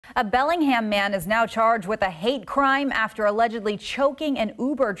A Bellingham man is now charged with a hate crime after allegedly choking an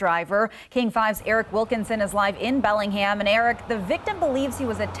Uber driver. King 5's Eric Wilkinson is live in Bellingham. And Eric, the victim believes he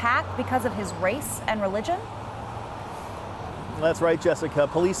was attacked because of his race and religion. That's right, Jessica.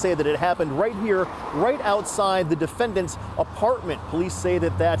 Police say that it happened right here, right outside the defendant's apartment. Police say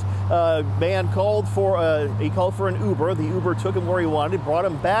that man called for an Uber. The Uber took him where he wanted, brought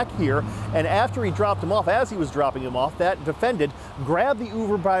him back here, and after he dropped him off, as he was dropping him off, that defendant grabbed the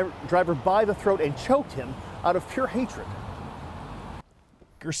Uber driver by the throat and choked him out of pure hatred.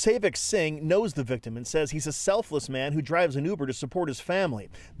 Gursevik Singh knows the victim and says he's a selfless man who drives an Uber to support his family.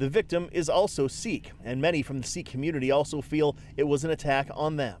 The victim is also Sikh, and many from the Sikh community also feel it was an attack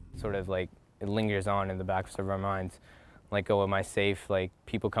on them. Sort of like it lingers on in the backs of our minds. Like, oh, am I safe? Like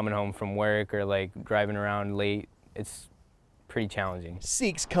people coming home from work or like driving around late. It's pretty challenging.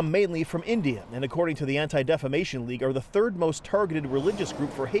 Sikhs come mainly from India, and according to the Anti-Defamation League, are the third most targeted religious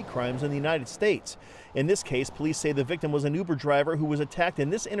group for hate crimes in the United States. In this case, police say the victim was an Uber driver who was attacked in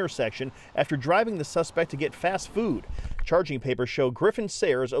this intersection after driving the suspect to get fast food. Charging papers show Griffin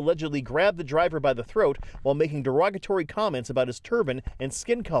Sayers allegedly grabbed the driver by the throat while making derogatory comments about his turban and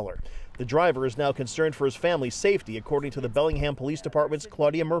skin color. The driver is now concerned for his family's safety, according to the Bellingham Police Department's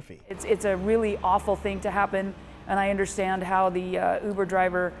Claudia Murphy. It's a really awful thing to happen. And I understand how the Uber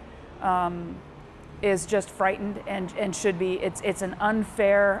driver is just frightened and should be. It's an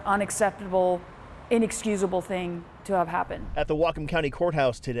unfair, unacceptable, inexcusable thing to have happened. At the Whatcom County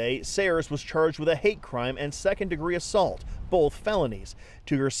Courthouse today, Sayers was charged with a hate crime and second-degree assault, both felonies.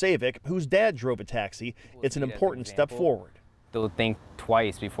 To Gursevik, whose dad drove a taxi, it's an important step forward. They'll think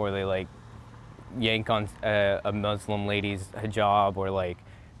twice before they yank on a Muslim lady's hijab or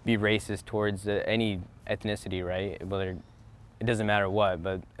be racist towards any ethnicity, right? Whether it doesn't matter what,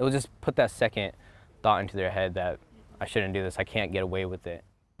 but it will just put that second thought into their head that I shouldn't do this, I can't get away with it.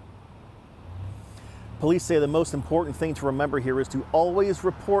 Police say the most important thing to remember here is to always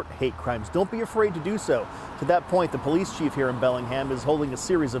report hate crimes. Don't be afraid to do so. To that point, the police chief here in Bellingham is holding a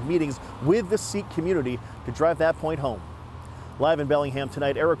series of meetings with the Sikh community to drive that point home. Live in Bellingham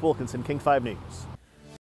tonight, Eric Wilkinson, King 5 News.